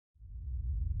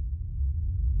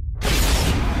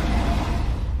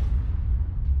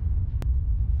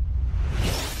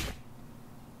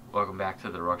Welcome back to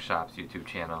the Ruck Shop's YouTube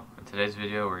channel. In today's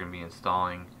video we're going to be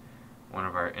installing one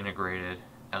of our integrated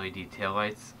LED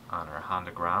taillights on our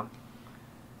Honda Grom.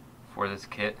 For this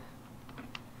kit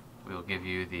we will give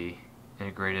you the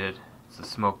integrated, it's a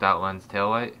smoked out lens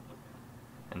taillight,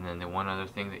 and then the one other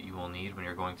thing that you will need when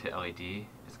you're going to LED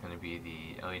is going to be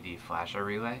the LED flasher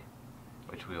relay,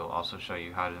 which we will also show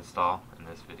you how to install in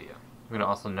this video. I'm going to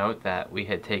also note that we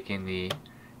had taken the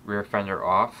rear fender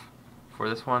off for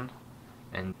this one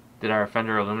and did our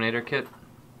fender illuminator kit,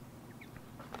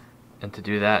 and to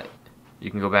do that you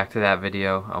can go back to that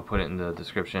video. I'll put it in the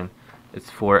description.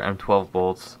 It's 4 M12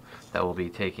 bolts that we'll be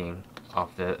taking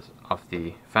off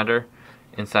the fender.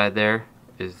 Inside there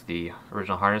is the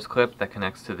original harness clip that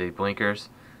connects to the blinkers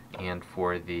and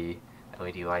for the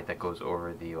LED light that goes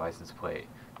over the license plate.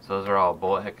 So those are all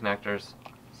bullet head connectors,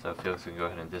 so Felix can go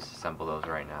ahead and disassemble those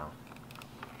right now.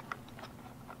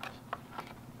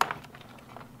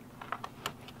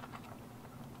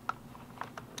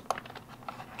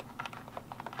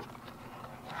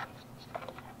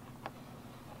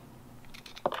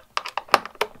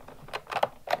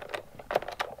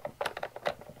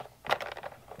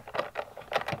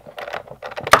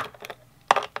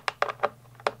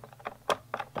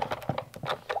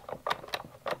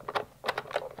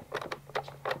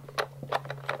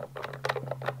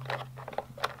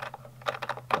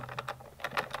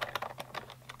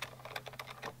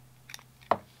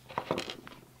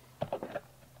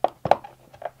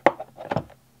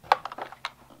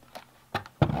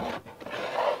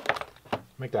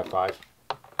 Make that 5.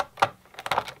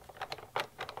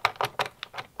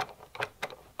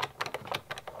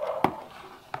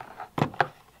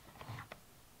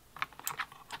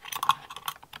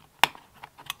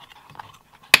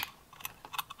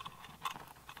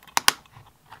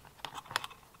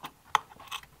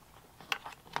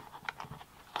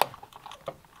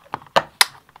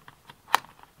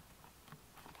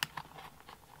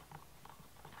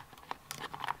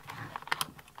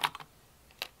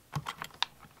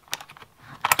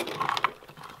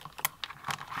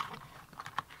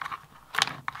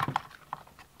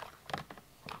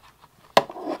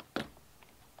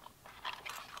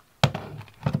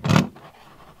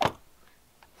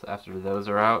 So after those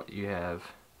are out, you have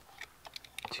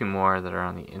 2 more that are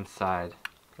on the inside,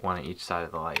 one on each side of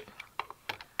the light.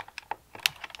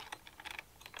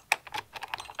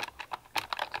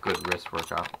 It's a good wrist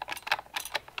workout.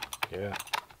 Yeah,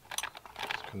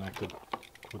 it's connected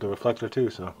with the reflector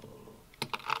too, so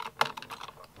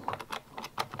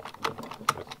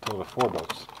that's a total of 4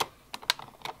 bolts.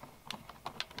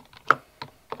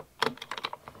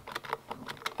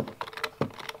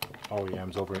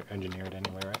 OEM's over engineered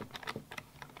anyway, right?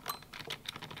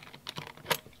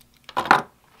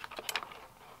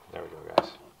 There we go,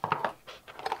 guys.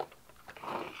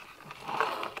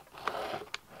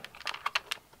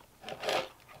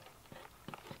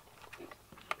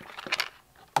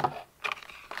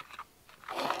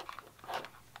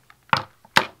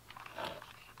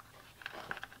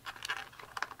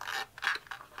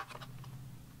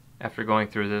 After going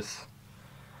through this,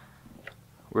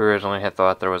 we originally had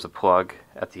thought there was a plug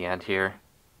at the end here.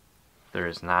 There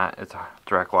is not. It's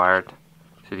direct wired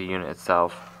to the unit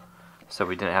itself, so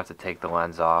we didn't have to take the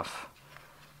lens off.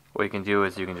 What you can do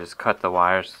is you can just cut the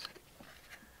wires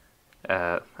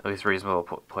at least a reasonable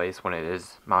place when it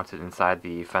is mounted inside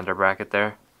the fender bracket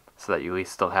there, so that you at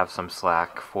least still have some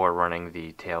slack for running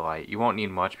the tail light. You won't need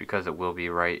much because it will be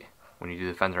right when you do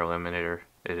the fender illuminator.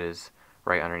 It is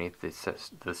right underneath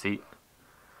the seat.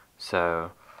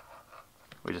 So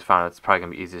we just found it's probably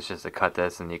going to be easiest just to cut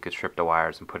this, and you could strip the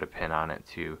wires and put a pin on it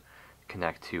to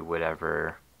connect to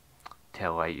whatever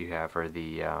tail light you have, or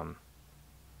the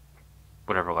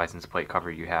whatever license plate cover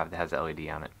you have that has LED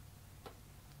on it.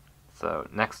 So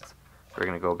next we're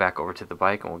going to go back over to the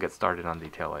bike and we'll get started on the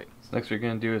tail light. So next what you're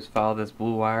going to do is follow this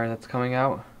blue wire that's coming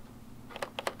out.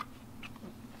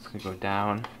 It's going to go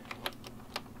down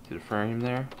to the frame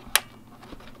there.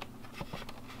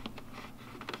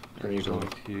 And you're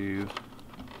going to,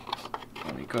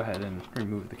 let me go ahead and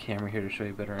remove the camera here to show you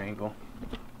a better angle.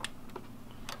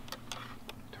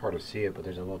 It's hard to see it, but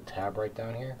there's a little tab right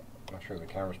down here. I'm not sure if the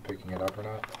camera's picking it up or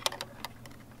not.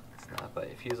 It's not, but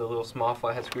if you use a little small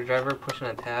flathead screwdriver, pushing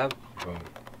a tab, Boom.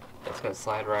 it's going to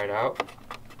slide right out.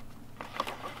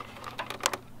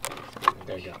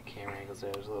 There you go. Camera angles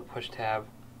there. There's a little push tab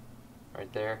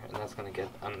right there, and that's going to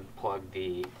unplug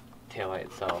the taillight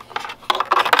itself.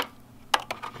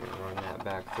 We're going to run that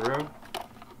back through.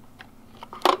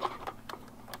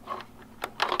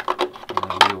 And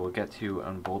then we will get to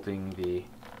unbolting the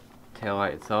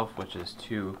taillight itself, which is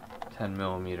two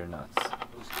 10mm nuts.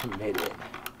 Those committed.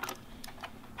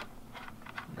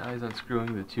 Now he's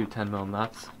unscrewing the two 10mm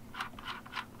nuts.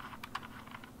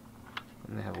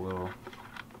 And they have a little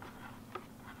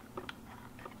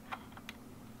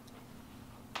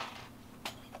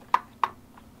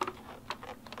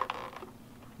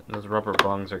those rubber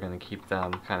bungs are going to keep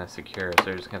them kind of secure, so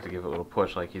you're just going to have to give it a little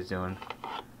push like he's doing.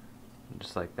 And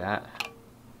just like that,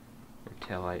 your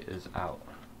taillight is out.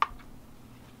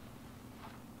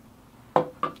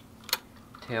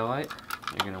 Taillight,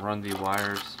 you're going to run the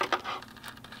wires.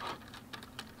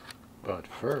 But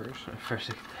first you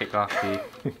can take off the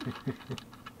You're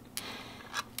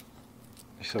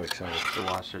so excited. the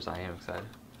washers. I am excited.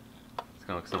 It's going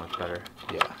to look so much better.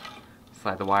 Yeah.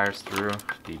 Slide the wires through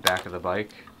the back of the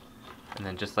bike, and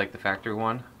then just like the factory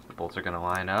one, the bolts are going to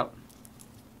line up.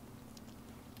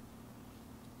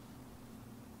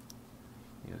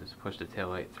 You just push the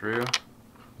taillight through.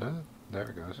 There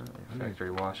it goes.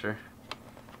 Factory washer.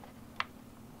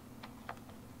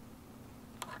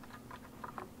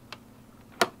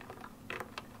 There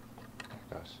it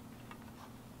goes.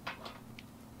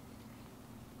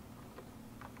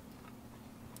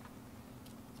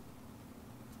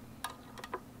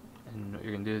 And what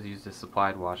you're going to do is use the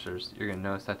supplied washers. You're going to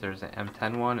notice that there's an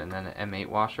M10 one, and then an M8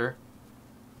 washer,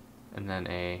 and then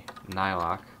a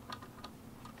nylock.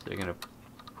 So you're going to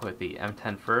put the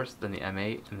M10 first, then the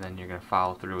M8, and then you're going to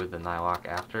follow through with the nylock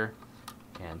after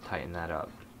and tighten that up.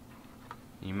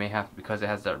 You may have, because it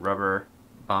has that rubber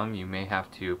bung, you may have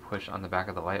to push on the back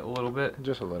of the light a little bit.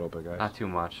 Just a little bit, guys. Not too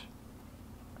much.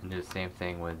 And do the same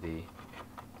thing with the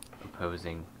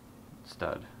opposing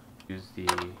stud. Use the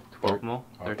 12mm,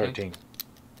 13.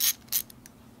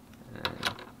 And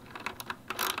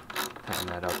tighten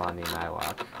that up on the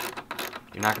nylock.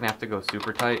 You're not going to have to go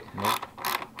super tight. Nope.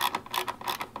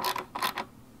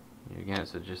 Again,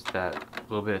 so just that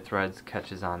little bit of threads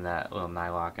catches on that little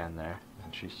nylock end there.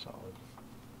 And she's solid.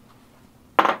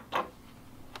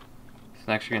 So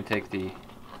next you're going to take the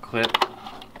clip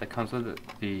that comes with it,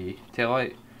 the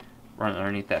taillight, run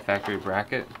underneath that factory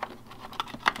bracket,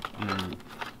 and then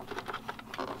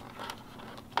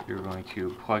you're going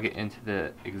to plug it into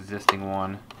the existing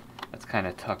one that's kind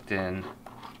of tucked in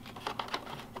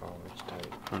Oh, it's tight.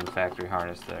 from the factory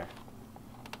harness there.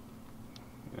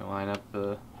 You're going to line up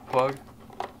the plug,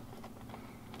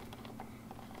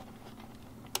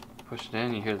 push it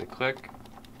in, you hear the click,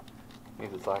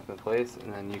 means it's locked in place,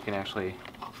 and then you can actually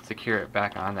secure it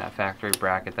back on that factory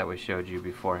bracket that we showed you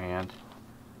beforehand,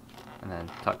 and then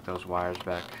tuck those wires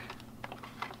back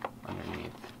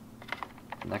underneath.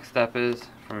 The next step is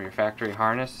from your factory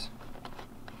harness.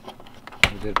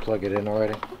 You did plug it in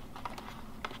already?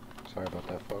 Sorry about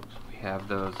that, folks. We have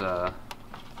those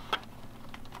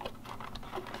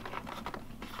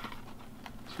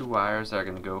two wires that are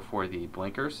going to go for the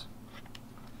blinkers,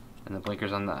 and the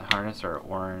blinkers on the harness are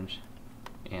orange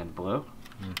and blue.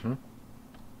 Mm-hmm.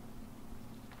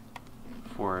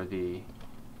 For the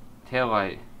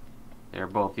taillight, they're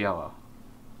both yellow.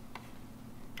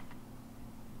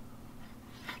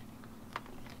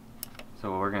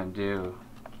 So what we're going to do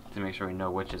to make sure we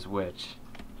know which is which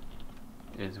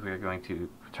is we're going to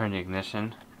turn the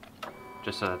ignition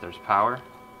just so that there's power,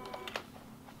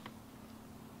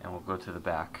 and we'll go to the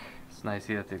back. It's nice to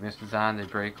see that the ignition is on, the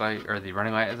brake light or the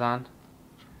running light is on.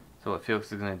 So what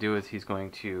Felix is going to do is he's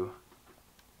going to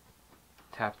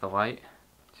tap the light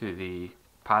to the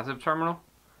positive terminal,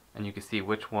 and you can see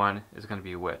which one is going to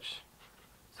be which.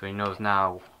 So he knows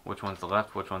now which one's the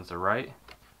left, which one's the right.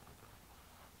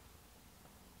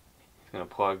 He's going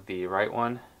to plug the right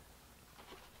one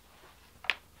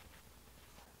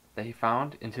that he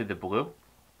found into the blue.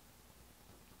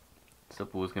 So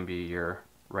blue is going to be your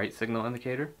right signal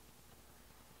indicator.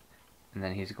 And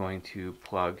then he's going to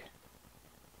plug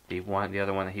the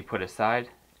other one that he put aside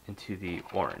into the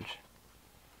orange.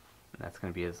 And that's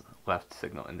going to be his left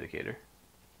signal indicator.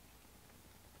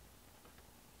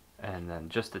 And then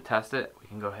just to test it, we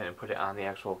can go ahead and put it on the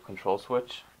actual control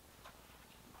switch.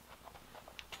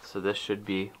 So this should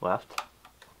be left,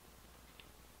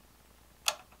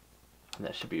 and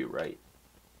that should be right,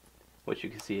 which you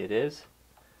can see it is.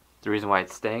 The reason why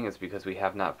it's staying is because we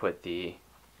have not put the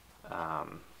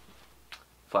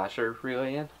flasher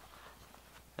relay in.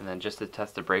 And then just to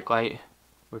test the brake light,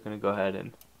 we're going to go ahead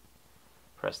and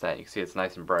press that. You can see it's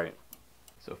nice and bright.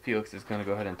 So Felix is going to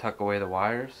go ahead and tuck away the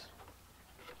wires,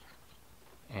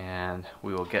 and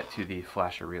we will get to the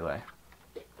flasher relay.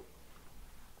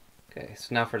 Okay,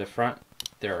 so now for the front,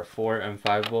 there are 4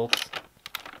 M5 bolts.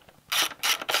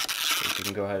 So you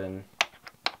can go ahead and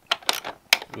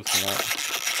loosen up.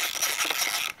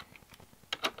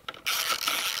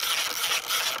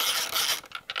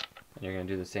 And you're going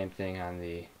to do the same thing on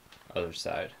the other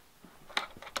side.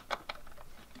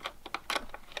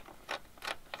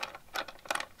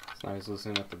 So now he's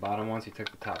loosening up the bottom ones. He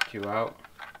took the top two out.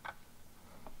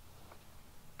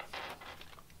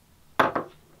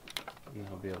 And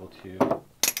he'll be able to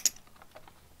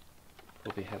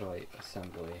pull the headlight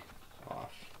assembly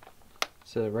off.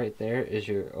 So right there is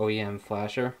your OEM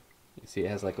flasher. You see it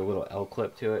has like a little L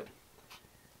clip to it.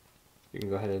 You can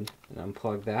go ahead and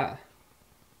unplug that.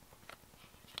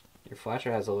 Your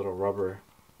flasher has a little rubber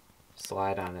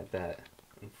slide on it that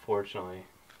unfortunately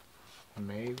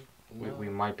we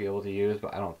might be able to use,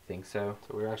 but I don't think so.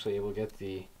 So we were actually able to get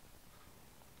the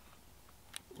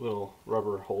little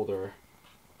rubber holder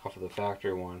off of the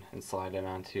factory one and slide it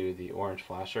onto the orange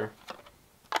flasher.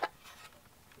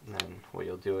 And then what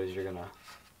you'll do is you're gonna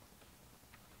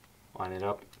line it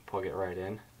up, plug it right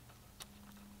in.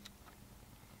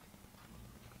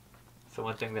 So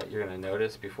one thing that you're gonna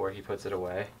notice before he puts it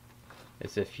away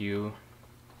is if you,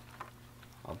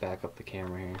 I'll back up the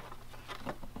camera here.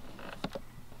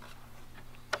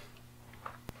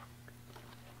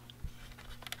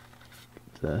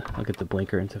 I'll get the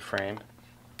blinker into frame.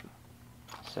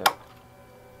 So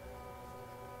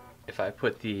if I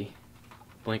put the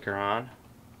blinker on,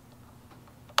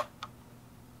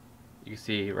 you can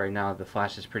see right now the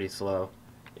flash is pretty slow.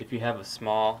 If you have a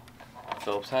small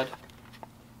Phillips head,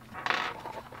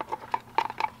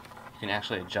 you can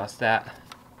actually adjust that.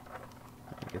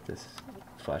 Let me get this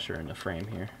flasher in the frame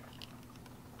here.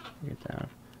 Get down.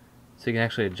 So you can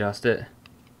actually adjust it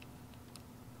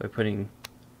by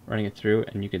running it through,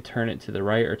 and you can turn it to the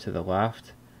right or to the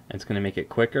left, and it's going to make it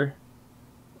quicker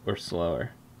or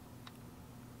slower.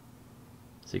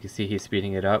 So you can see he's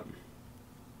speeding it up.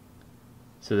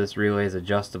 So this relay is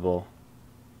adjustable.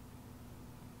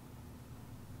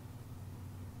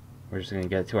 We're just going to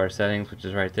get to our settings, which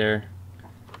is right there.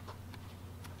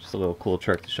 Just a little cool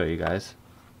trick to show you guys.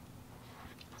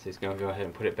 So he's going to go ahead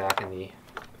and put it back in the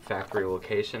factory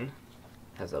location.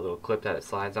 It has that little clip that it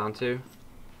slides onto.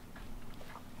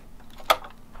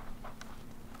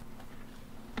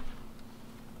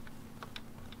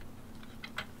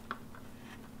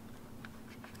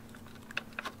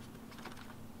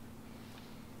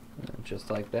 Just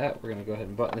like that, we're going to go ahead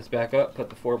and button this back up, put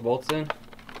the 4 bolts in,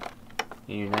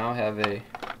 and you now have a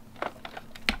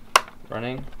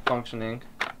running, functioning,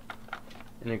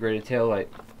 integrated taillight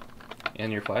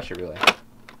and your flasher relay.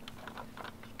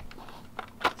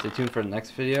 Stay tuned for the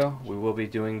next video. We will be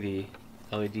doing the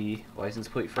LED license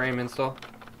plate frame install.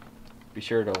 Be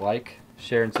sure to like,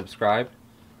 share, and subscribe,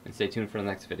 and stay tuned for the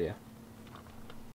next video.